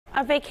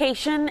A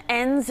vacation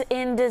ends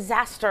in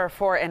disaster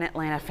for an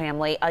Atlanta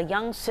family. A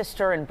young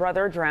sister and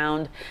brother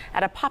drowned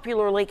at a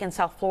popular lake in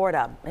South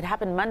Florida. It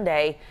happened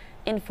Monday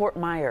in Fort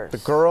Myers. The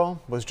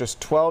girl was just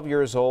 12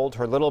 years old,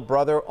 her little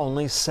brother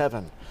only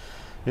 7.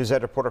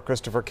 Newshead reporter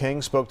Christopher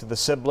King spoke to the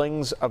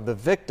siblings of the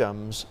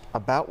victims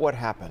about what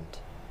happened.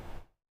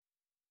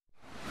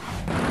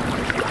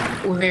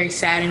 We're very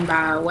saddened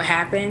by what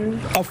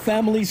happened. A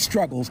family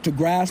struggles to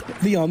grasp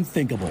the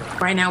unthinkable.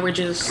 Right now, we're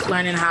just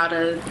learning how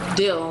to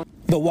deal.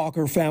 The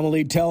Walker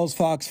family tells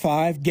Fox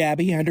 5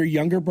 Gabby and her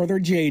younger brother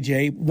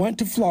JJ went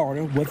to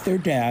Florida with their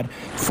dad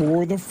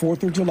for the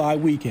 4th of July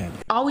weekend.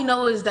 All we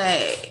know is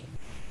that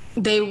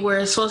they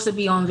were supposed to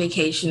be on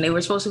vacation. They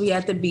were supposed to be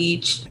at the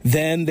beach.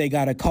 Then they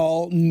got a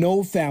call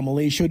no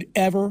family should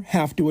ever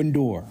have to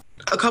endure.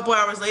 A couple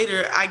hours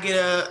later, I get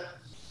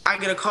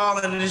a call,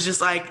 and it's just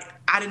like,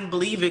 I didn't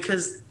believe it,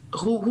 because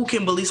who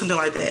can believe something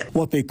like that?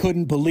 What they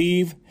couldn't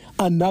believe,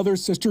 another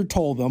sister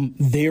told them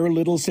their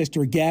little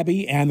sister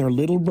Gabby and their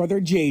little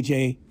brother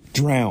JJ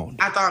drowned.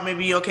 I thought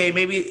maybe,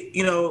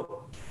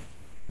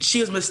 she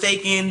was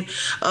mistaken.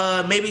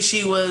 Maybe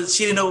she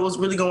didn't know what was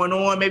really going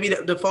on. Maybe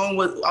the phone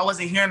I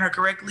wasn't hearing her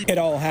correctly. It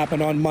all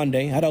happened on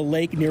Monday at a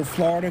lake near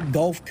Florida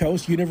Gulf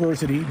Coast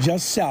University,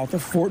 just south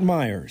of Fort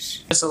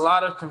Myers. There's a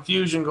lot of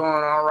confusion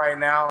going on right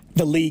now.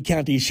 The Lee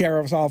County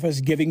Sheriff's Office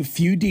giving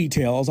few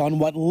details on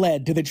what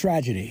led to the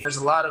tragedy. There's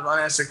a lot of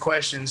unanswered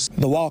questions.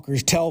 The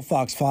Walkers tell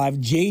Fox 5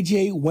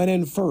 JJ went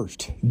in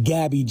first.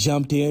 Gabby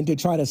jumped in to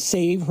try to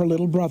save her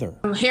little brother.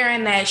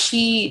 Hearing that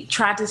she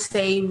tried to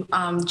save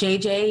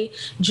JJ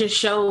just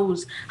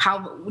shows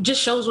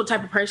what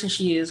type of person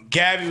she is.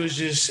 Gabby was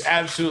just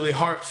absolutely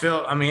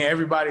heartfelt. I mean,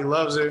 everybody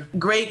loves her.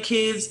 Great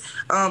kids,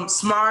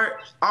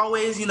 smart,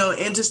 always,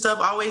 into stuff,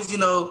 always,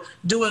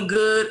 doing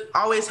good,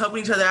 always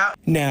helping each other out.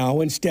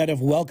 Now, instead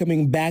of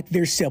welcoming back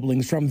their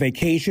siblings from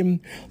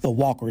vacation, the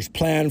Walkers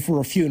plan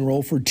for a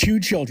funeral for 2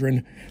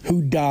 children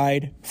who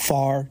died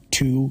far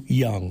too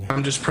young.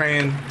 I'm just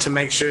praying to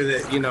make sure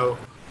that,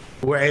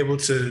 we're able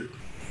to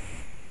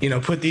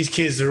put these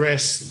kids to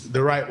rest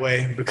the right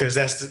way, because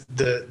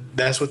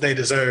that's what they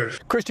deserve.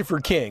 Christopher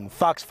King,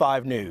 Fox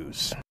 5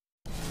 News.